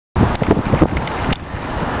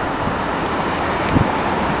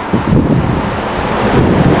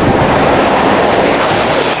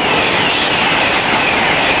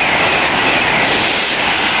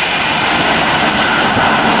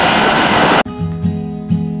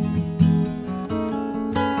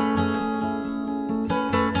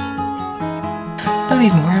I'm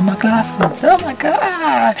even wearing my glasses. Oh my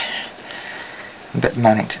god! I'm a bit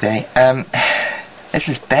manic today. This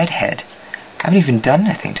is bedhead. I haven't even done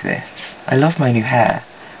anything to this. I love my new hair.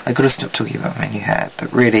 I've got to stop talking about my new hair,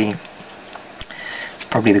 but really, it's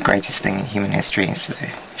probably the greatest thing in human history, so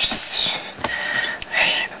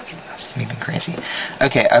that's even crazy.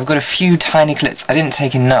 Okay, I've got a few tiny clips. I didn't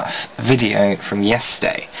take enough video from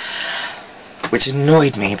yesterday, which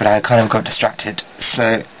annoyed me, but I kind of got distracted,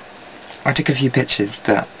 so I took a few pictures,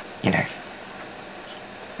 but, you know,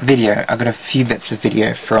 video. I got a few bits of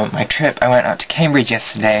video from my trip. I went out to Cambridge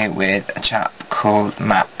yesterday with a chap called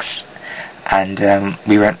Max, and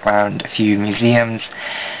we went round a few museums,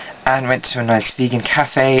 and went to a nice vegan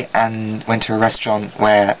cafe, and went to a restaurant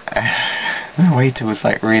where the waiter was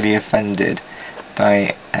like really offended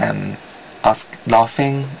by us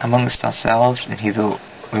laughing amongst ourselves, and he thought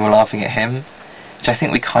we were laughing at him, which I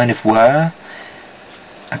think we kind of were.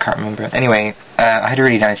 I can't remember. Anyway, I had a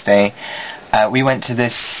really nice day. We went to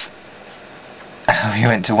we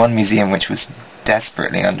went to one museum which was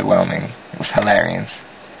desperately underwhelming. It was hilarious.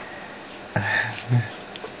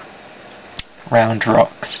 Round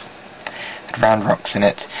rocks. It had round rocks in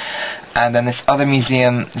it. And then this other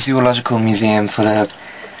museum, zoological museum, full of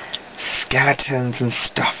skeletons and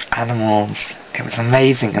stuffed animals. It was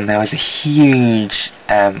amazing, and there was a huge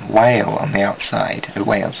whale on the outside, a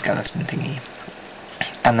whale skeleton thingy.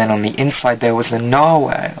 And then on the inside there was a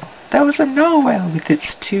narwhal. There was a narwhal with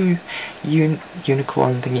its two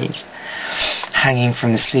unicorn thingies hanging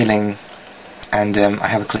from the ceiling. And I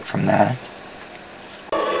have a clip from there.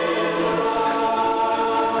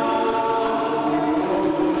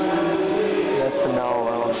 That's the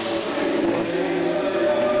narwhal.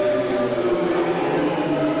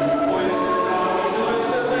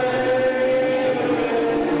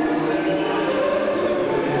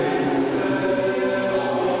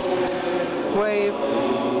 Wave.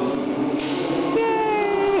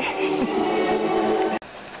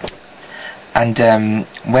 And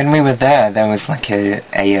when we were there was like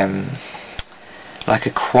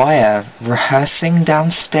a choir rehearsing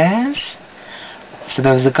downstairs. So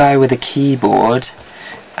there was a guy with a keyboard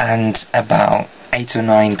and about 8 or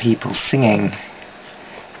 9 people singing,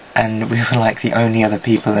 and we were like the only other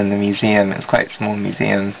people in the museum. It was quite a small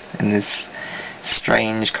museum in this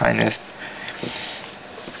strange kind of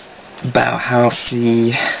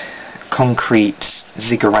Bauhausy, concrete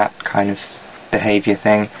ziggurat kind of behaviour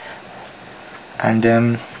thing. And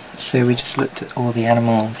so we just looked at all the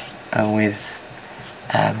animals with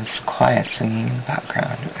this choir singing in the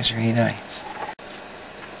background. It was really nice.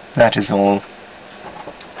 That is all.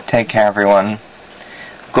 Take care, everyone.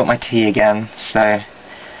 I've got my tea again, so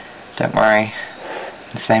don't worry.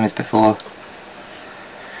 The same as before.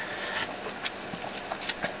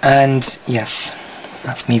 And yes,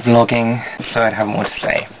 that's me vlogging. So I'd have more to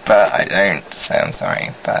say, but I don't, so I'm sorry.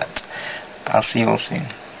 But I'll see you all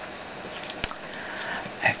soon.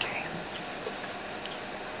 Okay.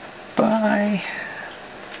 Bye.